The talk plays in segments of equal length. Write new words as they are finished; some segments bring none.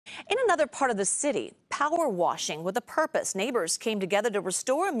In another part of the city, power washing with a purpose. Neighbors came together to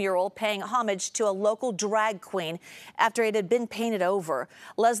restore a mural paying homage to a local drag queen after it had been painted over.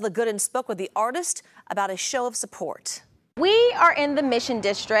 Lezla Gooden spoke with the artist about a show of support. We are in the Mission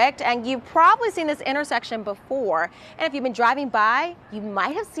District, and you've probably seen this intersection before. And if you've been driving by, you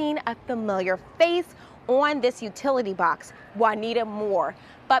might have seen a familiar face on this utility box, Juanita More.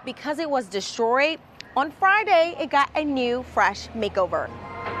 But because it was destroyed, on Friday, it got a new, fresh makeover.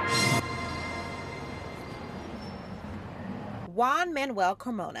 Juan Manuel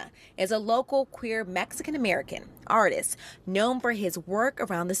Carmona is a local queer Mexican-American artist known for his work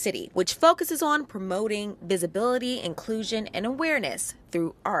around the city, which focuses on promoting visibility, inclusion, and awareness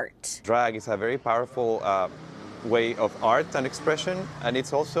through art. Drag is a very powerful way of art and expression, and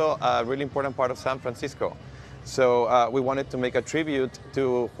it's also a really important part of San Francisco. So we wanted to make a tribute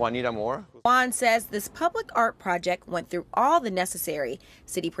to Juanita More. Juan says this public art project went through all the necessary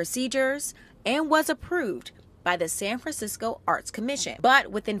city procedures and was approved by the San Francisco Arts Commission.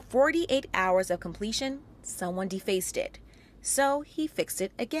 But within 48 hours of completion, someone defaced it. So he fixed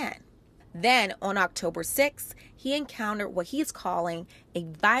it again. Then on October 6th, he encountered what he is calling a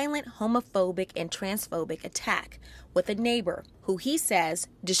violent homophobic and transphobic attack with a neighbor who he says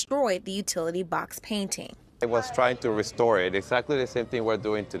destroyed the utility box painting. I was trying to restore it, exactly the same thing we're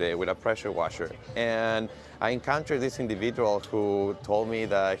doing today with a pressure washer. And I encountered this individual who told me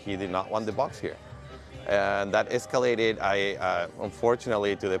that he did not want the box here. And that escalated,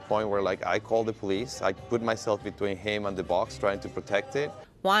 unfortunately, to the point where I called the police. I put myself between him and the box, trying to protect it.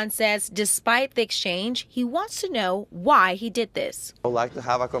 Juan says despite the exchange, he wants to know why he did this. I would like to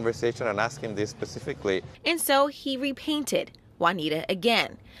have a conversation and ask him this specifically. And so he repainted Juanita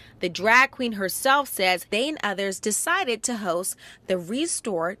again. The drag queen herself says they and others decided to host the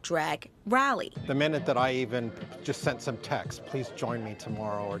Restore Drag Rally. The minute that I even just sent some text, please join me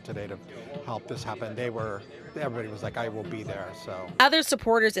tomorrow or today to help this happen, everybody was like, I will be there. So other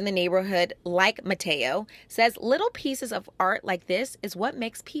supporters in the neighborhood, like Mateo, says little pieces of art like this is what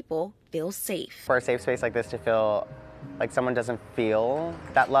makes people feel safe. For a safe space like this to feel like someone doesn't feel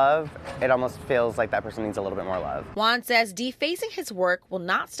that love, it almost feels like that person needs a little bit more love. Juan says defacing his work will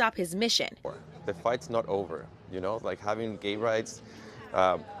not stop his mission. The fight's not over, like having gay rights,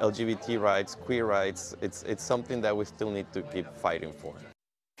 LGBT rights, queer rights, it's something that we still need to keep fighting for.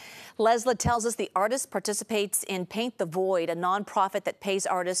 Lezla tells us the artist participates in Paint the Void, a nonprofit that pays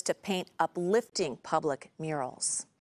artists to paint uplifting public murals.